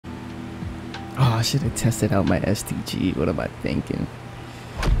Oh, I should have tested out my STG. What am I thinking?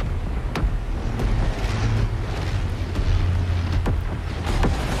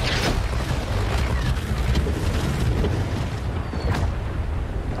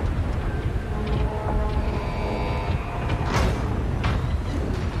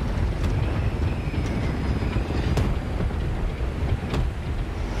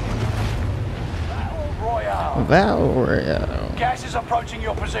 Battle Royale. Gas is approaching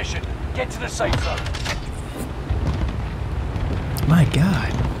your position. Get to the safe zone. My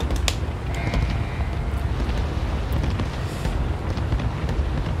God.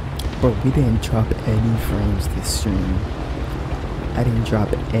 Bro, we didn't drop any frames this stream. I didn't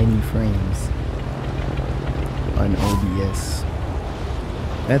drop any frames on OBS.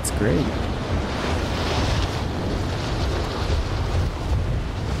 That's great.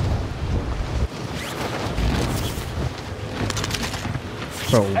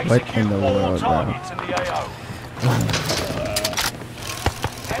 Bro, what in the world, bro?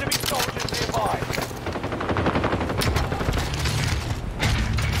 Enemy soldiers nearby.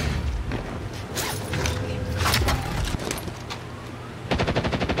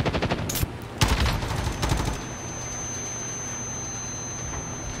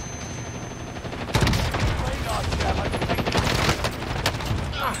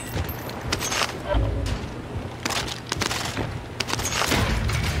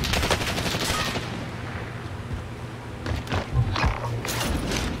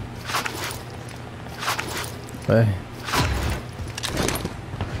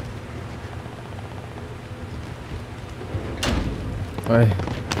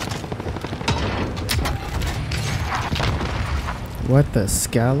 What the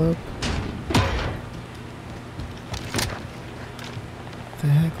scallop? The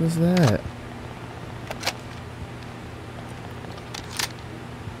heck was that?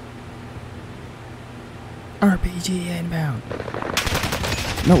 RPG inbound.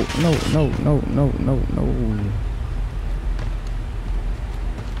 No.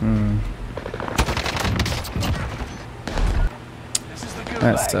 This is the gulag.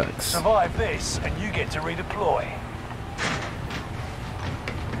 That sucks. Survive this, and you get to redeploy.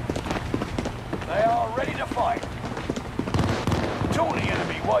 They are ready to fight. Taunt the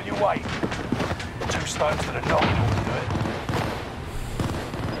enemy while you wait. 2 stones to the knock will do it.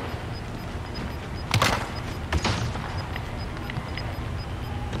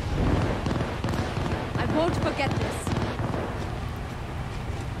 I won't forget this.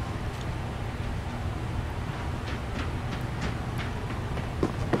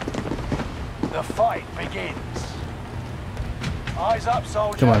 The fight begins. Eyes up,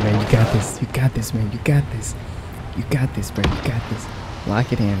 soldier. Come on, man. You got this. You got this, man. You got this. You got this, bro. You got this.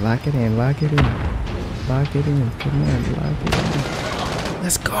 Lock it in. Lock it in. Lock it in. Lock it in. Come on. Lock it in.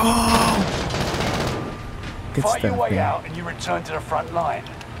 Let's go. Good Fight stuff, your way man. out and you return to the front line.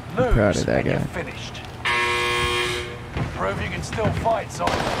 Lose I'm proud of that and you're guy. finished. Prove you can still fight,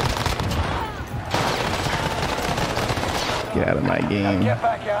 soldier. Get out of my Now game. get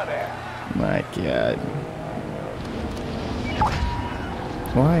back out there. My God.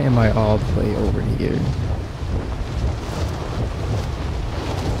 Why am I all the way over here?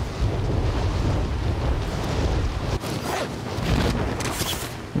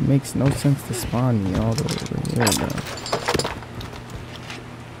 It makes no sense to spawn me all the way over here, though.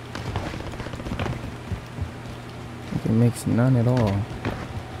 Like, it makes none at all.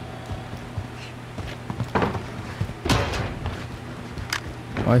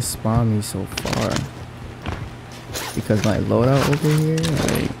 Why spawn me so far? Because my loadout over here,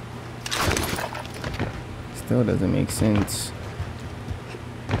 like, still doesn't make sense.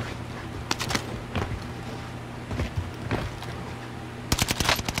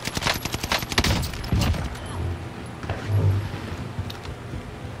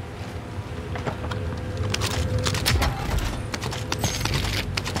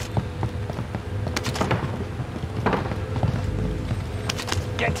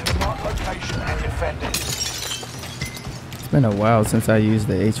 Get to the marked location and defend it. It's been a while since I used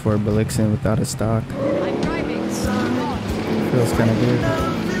the H4 Blixen without a stock. I'm driving. Feels kind of good.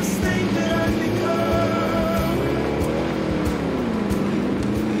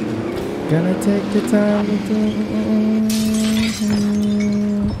 Gonna take the time to do.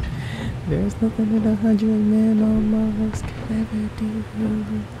 There's nothing that 100 men on Mars can ever do.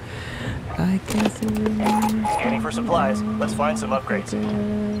 I can't see it. Scanning for supplies. Let's find some upgrades.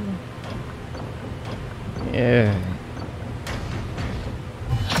 Yeah.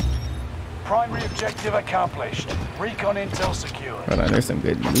 Primary objective accomplished. Recon intel secured. Hold on, there's some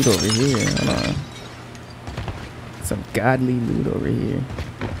good loot over here. Hold on. Some godly loot over here.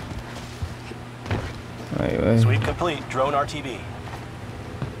 Anyway. Sweep complete. Drone RTB.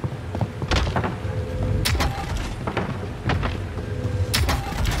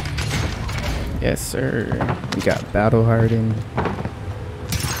 Yes, sir. We got battle hardened.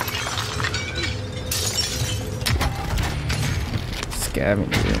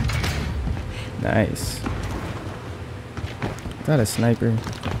 Scavenger. Nice. Is that a sniper? I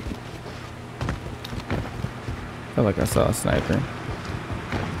feel like I saw a sniper.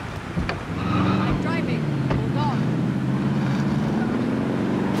 I'm driving. Hold on.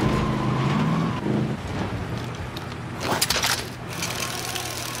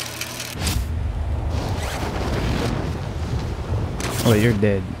 Oh, you're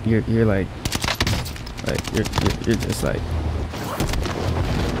dead. You're like you're just like.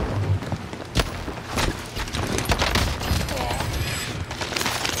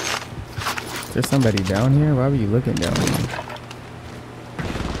 Is there somebody down here? Why were you looking down here?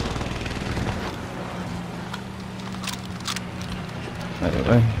 By the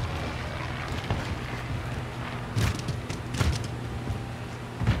way.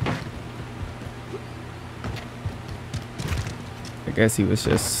 I guess he was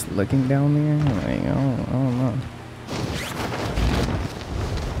just looking down there. Like, I don't know.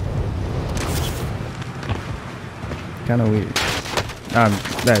 Kind of weird.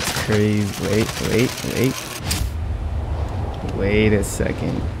 That's crazy. Wait a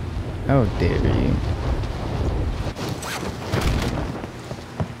second. How dare you?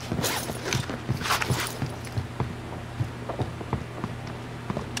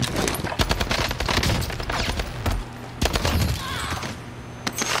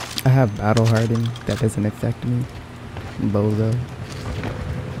 I have battle hardened. That doesn't affect me. Bozo.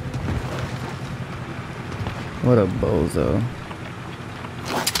 What a bozo.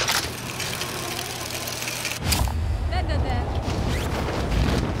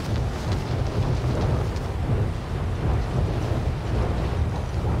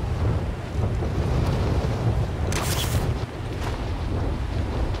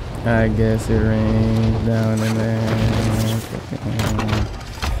 I guess it rains down in there.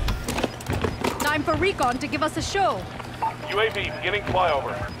 Time for recon to give us a show. UAV beginning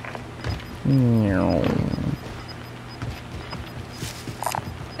flyover.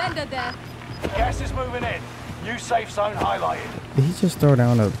 Vendor there. Gas is moving in. New safe zone highlighted. Did he just throw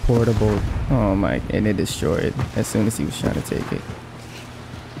down a portable? Oh my, and it destroyed as soon as he was trying to take it.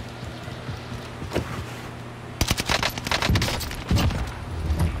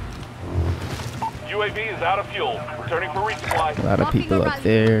 UAV is out of fuel. Returning for resupply. A lot of people up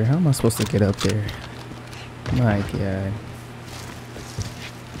there. How am I supposed to get up there? My God.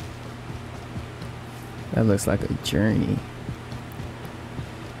 That looks like a journey.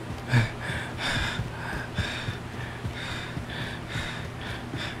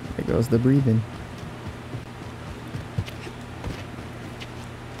 There goes the breathing.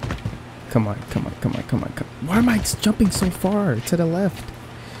 Come on. Why am I jumping so far to the left?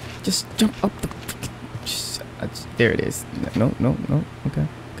 Just jump up the... there it is. No. Okay.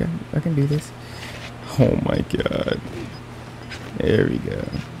 I can do this. Oh my God. There we go.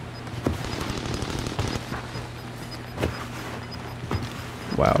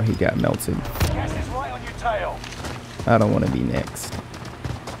 Wow, he got melted. Gas is right on your tail. I don't want to be next.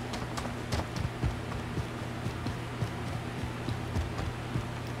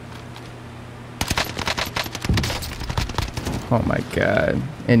 Oh my God.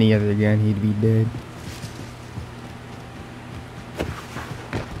 Any other gun, he'd be dead.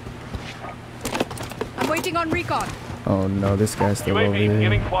 I'm waiting on recon. Oh no, this guy's still over UAV there.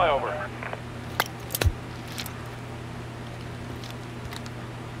 beginning flyover.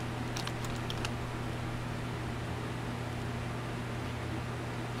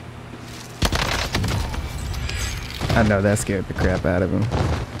 I know that scared the crap out of him.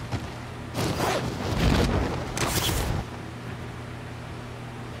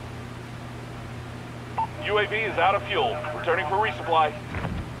 UAV is out of fuel. Returning for resupply.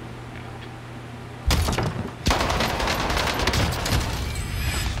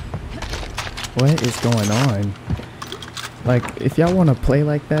 What is going on? Like, if y'all want to play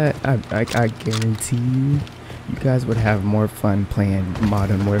like that, I guarantee you guys would have more fun playing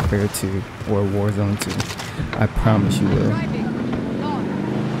Modern Warfare 2 or Warzone 2. I promise you will. Driving. Hold on.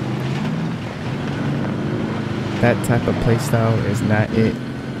 That type of playstyle is not it.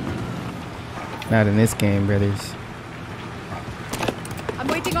 Not in this game, brothers. I'm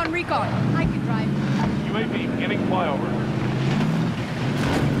waiting on recon. I can drive. UAV beginning flyover.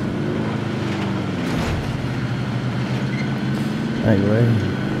 Anyway.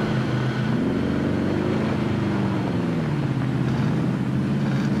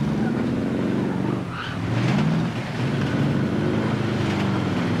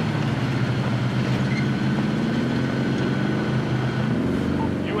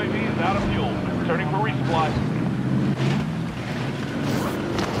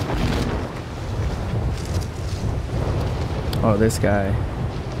 Oh, this guy.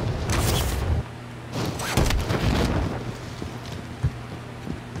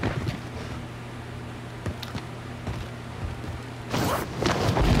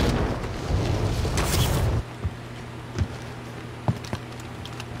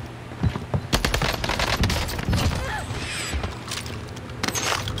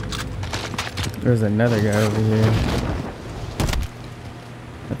 There's another guy over here.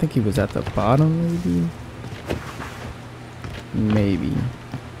 I think he was at the bottom, maybe? Maybe.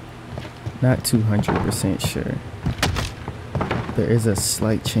 Not 200% sure. There is a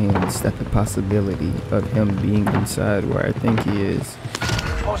slight chance that the possibility of him being inside where I think he is.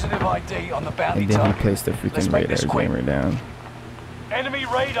 Positive ID on the bounty And then he target. placed the Let's freaking make radar this quick. jammer down. Enemy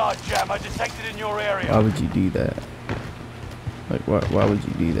radar jammer detected in your area. Why would you do that? Like, why would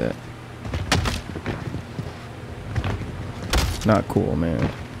you do that? Not cool, man.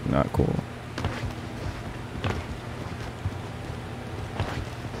 Not cool.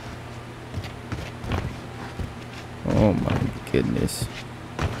 Oh my goodness.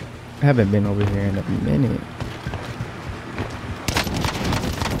 I haven't been over here in a minute.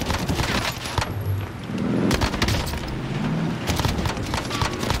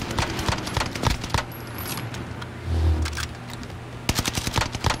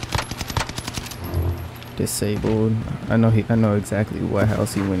 Disabled. I know exactly what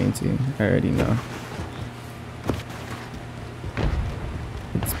house he went into. I already know.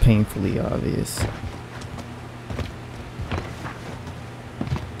 It's painfully obvious.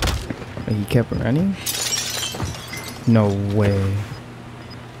 And he kept running? No way.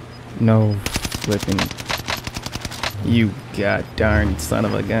 No flipping. You god darn son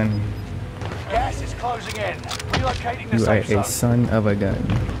of a gun. Gas is closing in. Relocating the You are safe a zone. son of a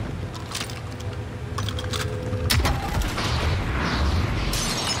gun.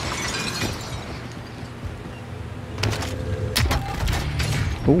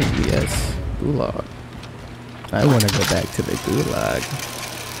 Oh yes, gulag. I want to go back to the gulag.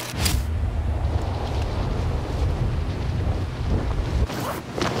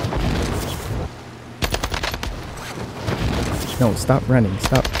 No, stop running.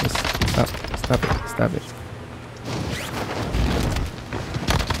 Stop. Just stop. Stop it. Stop it.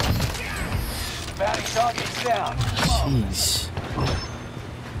 Bounty target's down. Jeez.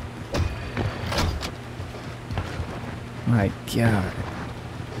 My God.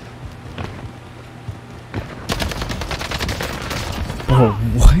 Oh,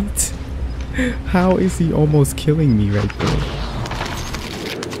 what? How is he almost killing me right there?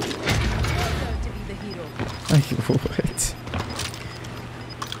 To be the hero. Like, what?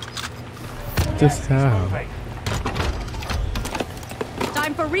 Just how? Moving.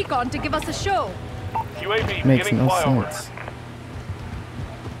 Time for recon to give us a show. UAV Makes beginning no flyover. sense.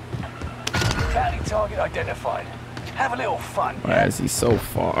 Bounty target identified. Have a little fun. Why is he so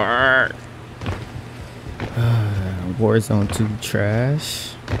far? Warzone 2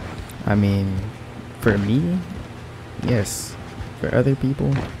 trash. I mean, for me, yes. For other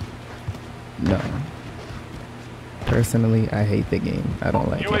people, no. Personally, I hate the game. I don't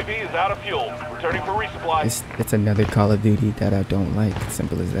like it. UAV is out of fuel. Returning for resupply. It's another Call of Duty that I don't like.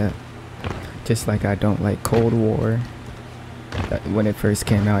 Simple as that. Just like I don't like Cold War. When it first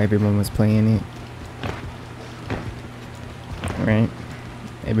came out, everyone was playing it. Right?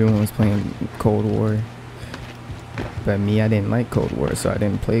 Everyone was playing Cold War. But me, I didn't like Cold War, so I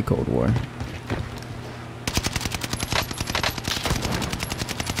didn't play Cold War.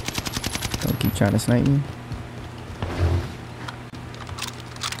 Don't keep trying to snipe me.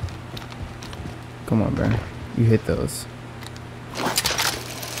 Come on, bro. You hit those.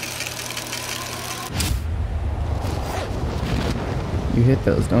 You hit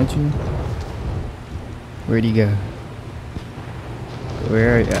those, don't you? Where'd he go?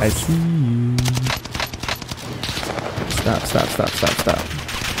 Where? I see you. Stop, stop, stop, stop, stop.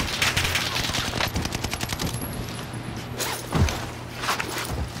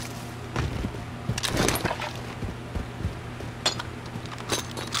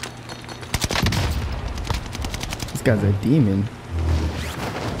 This guy's a demon.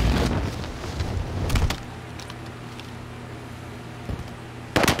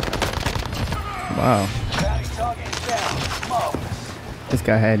 Wow. Bounty target is down. Marvelous. This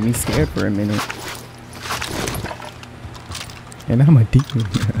guy had me scared for a minute. And I'm a demon.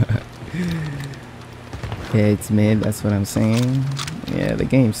 Yeah, it's mid, that's what I'm saying. Yeah, the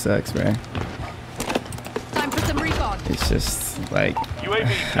game sucks, bro. Time for some recon. It's just like,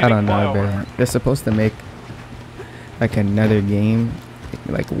 UAV I don't know, flyover. bro. They're supposed to make like another game,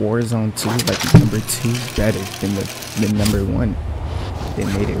 like Warzone 2, like number 2, better than the number 1. They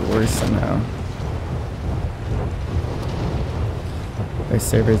made it worse somehow. Our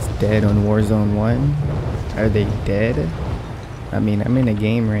server's dead on Warzone 1. Are they dead? I mean, I'm in a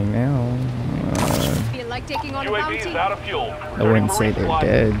game right now. Feel like taking on a UAV is bounty? out of fuel. I wouldn't say they're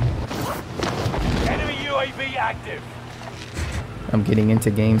dead. Enemy UAV active. I'm getting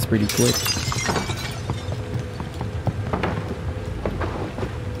into games pretty quick.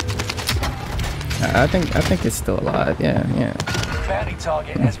 I think it's still alive. Yeah. Bounty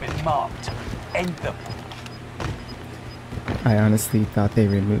target has been marked. End them. I honestly thought they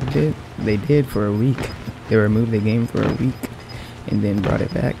removed it. They did for a week. They removed the game for a week and then brought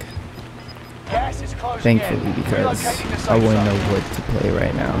it back. Gas is closing Thankfully, in. because Relocating the safe I wouldn't zone. know what to play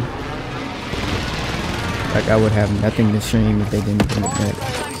right now. Like, I would have nothing to stream if they didn't bring it back.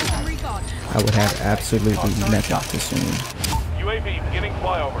 Time for some recon. I would have absolutely nothing to stream. UAV beginning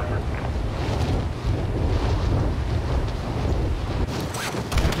flyover.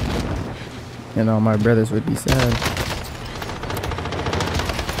 And all my brothers would be sad.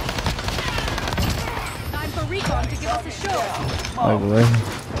 Time for recon to give us a show. Like, what?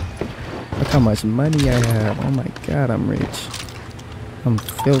 Look how much money I have. Oh my god, I'm rich. I'm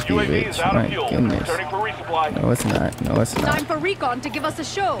filthy UAV rich. is out My of fuel. goodness. Turning for resupply. No, it's not. No, it's Time not. for recon to give us a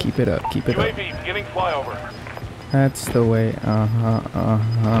show. Keep it up. Keep it up. UAV beginning flyover. That's the way.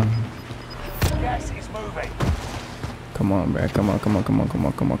 Gas is moving. Come on, bruh. Come on.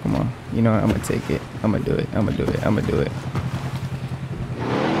 You know what? I'm gonna take it. I'm gonna do it. Driving.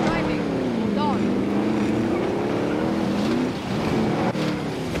 Hold on.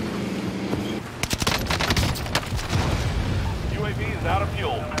 UAV is out of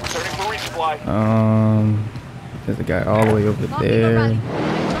fuel. Turning for resupply. There's a guy all the way over Marking the there. rally.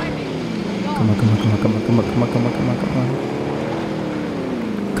 Driving. Hold Come on. on.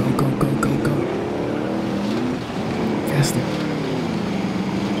 Go. Faster.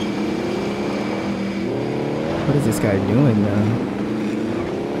 What is this guy doing now?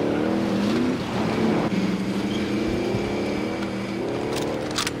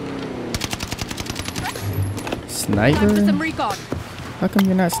 Time for Sniper? some recon. How come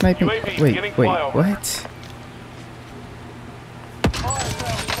you're not sniping? UAV Wait, beginning flyover. what?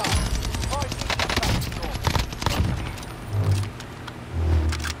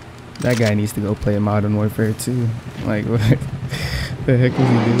 That guy needs to go play Modern Warfare 2. Like, what the heck is he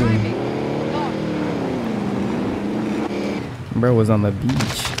doing? Driving. Hold on. Bro was on the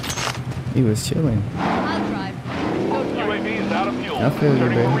beach. He was chilling. I'll drive. Don't worry. UAV is out of fuel. I feel you,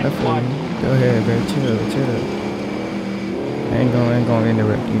 Turning bro. for I feel resupply. you. Go ahead, bro. Chill. I ain't gonna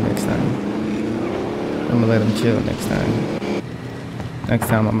interrupt you next time. I'm gonna let him chill next time. Next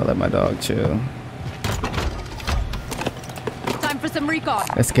time, I'm gonna let my dog chill. Time for some recon.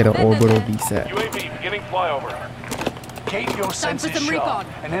 Let's get an orbital VSAT. UAV beginning flyover. Keep your senses some sharp. recon.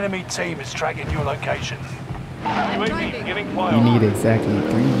 An enemy team is tracking your location. I'm UAV driving. beginning You flyover. need exactly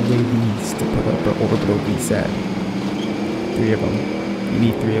 3 UAVs to put up an orbital VSAT. 3 of them. You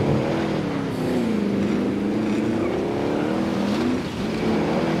need 3 of them.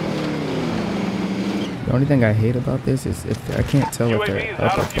 The only thing I hate about this is if I can't tell if UAV they're is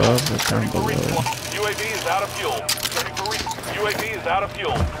up out of fuel. above or Turning down for below. resupply. UAV is out of fuel. Turning for UAV is out of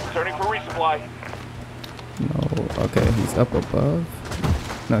fuel. Turning for resupply. No, okay, he's up above.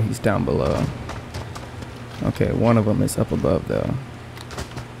 No, he's down below. Okay, one of them is up above though.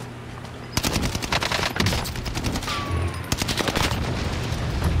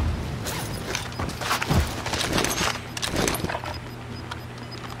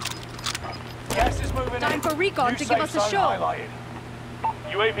 Gas is moving Time in. for recon New to give safe us a zone show. highlighted.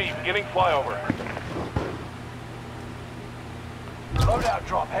 UAV beginning flyover. Loadout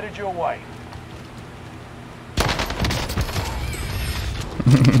drop headed your way.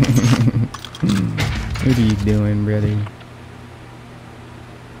 What are you doing, brother?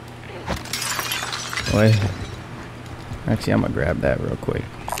 What? Actually, I'm gonna grab that real quick.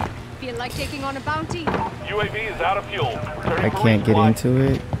 Feel like taking on a bounty? UAV is out of fuel. Turning I for can't get resupply. into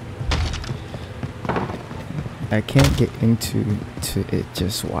it. I can't get into it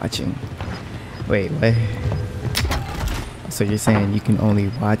just watching. Wait, what? So you're saying you can only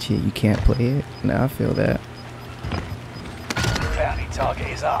watch it, you can't play it? No, I feel that. Bounty target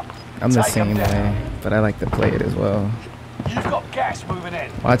is up. I'm the Take 'em same down. way, but I like to play it as well. You've got gas moving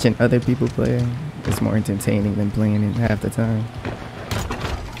in. Watching other people play is more entertaining than playing it half the time.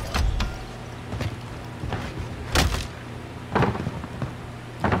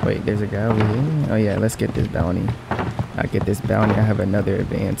 Wait, there's a guy over here? Oh yeah, let's get this bounty. I get this bounty, I have another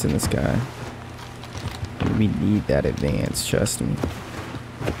advance in the sky. We need that advance, trust me.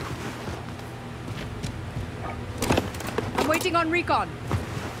 I'm waiting on recon.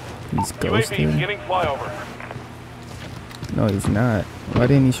 He's UAV ghosting? beginning flyover. No, he's not. Why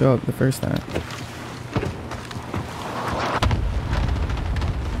didn't he show up the first time?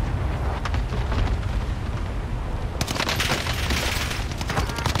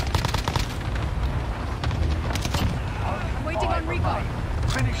 I'm waiting on recon.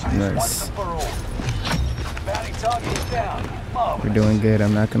 Finish this Nice. once and for all. Bounty target is down. We're doing good,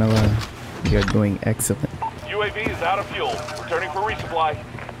 I'm not gonna lie. We are doing excellent. UAV is out of fuel. Returning for resupply.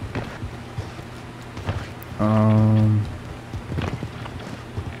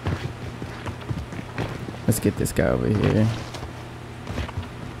 Let's get this guy over here.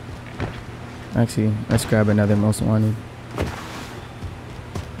 Actually, let's grab another most wanted.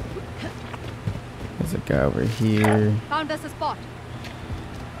 There's a guy over here. Found us a spot.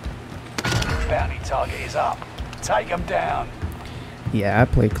 Bounty target is up. Take him down. Yeah, I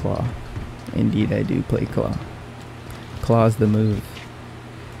play claw. Indeed, I do play claw. Claw's the move.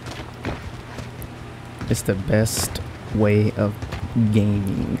 It's the best way of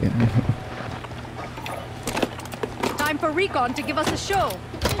gaming. Time for recon to give us a show.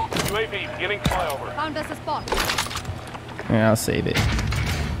 UAV beginning flyover. Found us a spot. Yeah, I'll save it.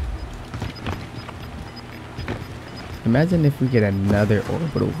 Imagine if we get another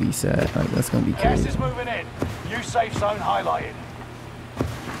orbital visa. Like, that's gonna be Gas crazy. is moving in. New safe zone highlighted.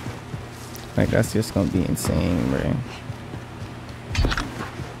 Like, that's just gonna be insane, bro.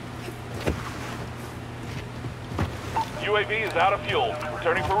 UAV is out of fuel.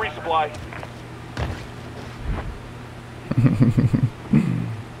 Returning for resupply.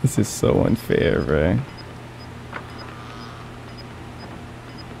 This is so unfair, bro.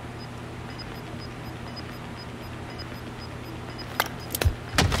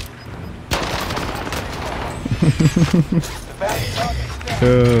 The bounty target is down. Oh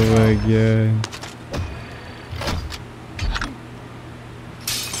my god.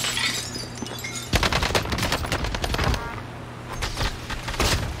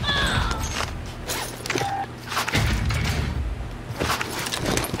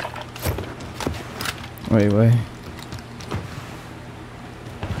 Wait.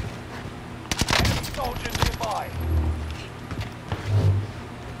 Soldiers nearby.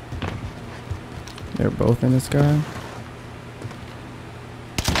 They're both in the sky.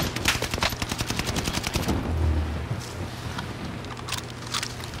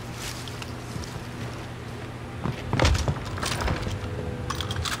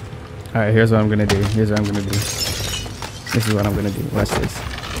 Alright, here's what I'm gonna do. This is what I'm gonna do. Watch this.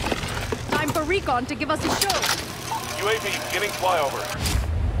 Time for recon to give us a show. UAV beginning flyover.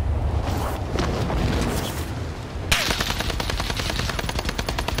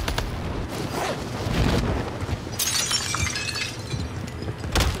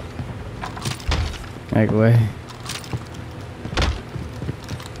 Like, what?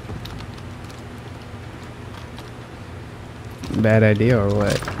 Bad idea or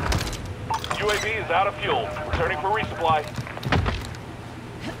what? UAV is out of fuel. Returning for resupply.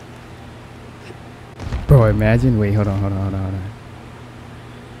 Bro, imagine. Wait, hold on.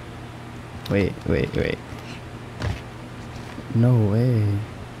 Wait. No way.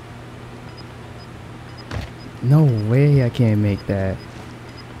 No way I can't make that.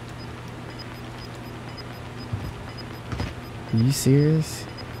 Are you serious?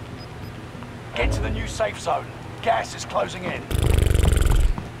 Get to the new safe zone. Gas is closing in.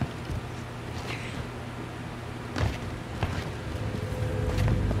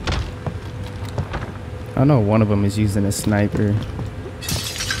 I know one of them is using a sniper.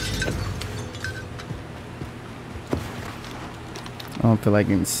 I don't feel like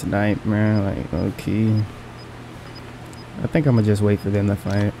getting sniped, man. Like, low-key. I think I'm gonna just wait for them to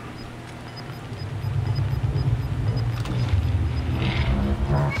fight.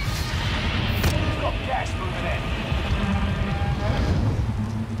 Got gas moving in.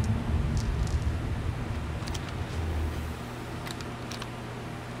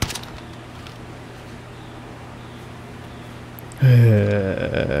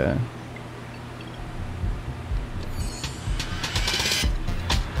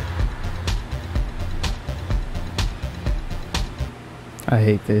 I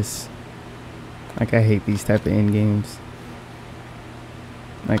hate this. Like, I hate these type of end games.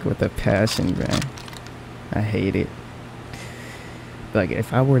 Like, with a passion, man. I hate it. Like,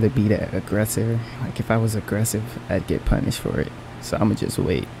 if I were to be that aggressor, like, if I was aggressive, I'd get punished for it. So I'ma just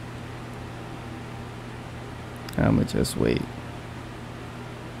wait. I'ma just wait.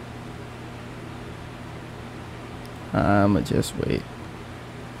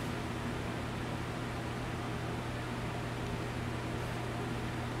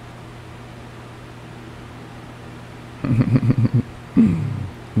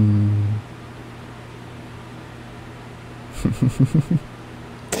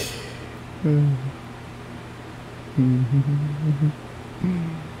 The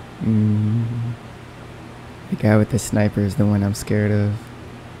guy with the sniper is the one I'm scared of.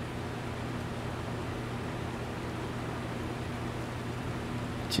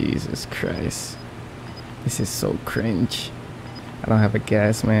 Jesus Christ. This is so cringe. I don't have a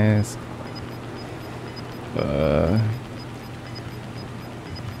gas mask.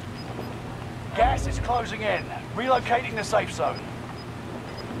 Gas is closing in. Relocating the safe zone.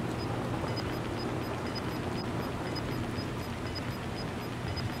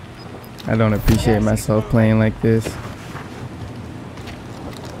 I don't appreciate myself playing like this.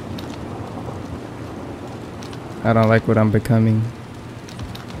 I don't like what I'm becoming.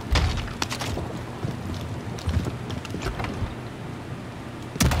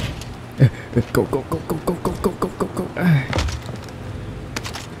 Go, go, go, go, go, go, go, go, go, go.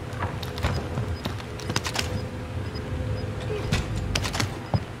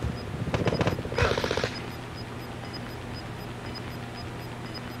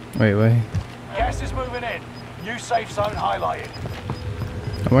 Wait, wait. Gas is moving in. New safe zone highlighted.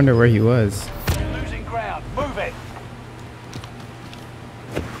 I wonder where he was. You're losing ground. Move it.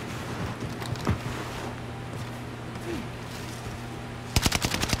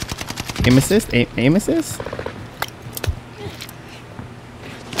 Aim assist? Aim assist?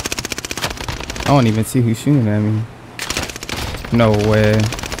 I don't even see who's shooting at me. No way.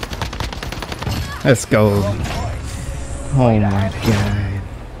 Let's go. Oh my god.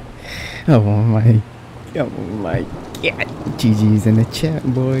 Oh my. Oh my god. GG's in the chat,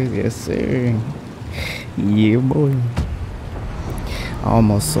 boys. Yes, sir. Yeah, boy. I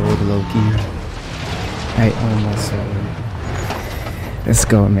almost sold Loki. I almost sold. Let's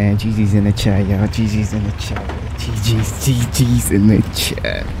go, man. GG's in the chat, y'all. GG's in the chat. GG's in the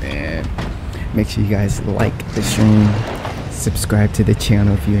chat, man. Make sure you guys like the stream. Subscribe to the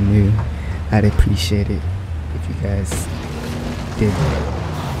channel if you're new. I'd appreciate it if you guys did.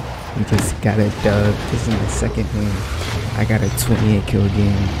 We just got a dub. This is my second win. I got a 28 kill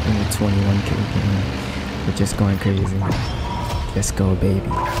game and a 21 kill game. We're just going crazy. Let's go, baby.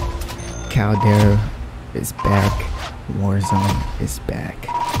 Caldera is back. Warzone is back.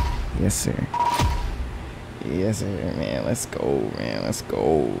 Yes, sir. Yes, sir, man. Let's go, man. Let's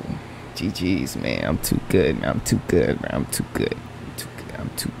go. GG's, man. I'm too good, man. I'm too good, man. I'm too good. I'm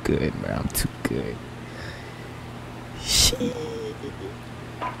too good, man. I'm too good.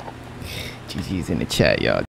 GG's in the chat, y'all.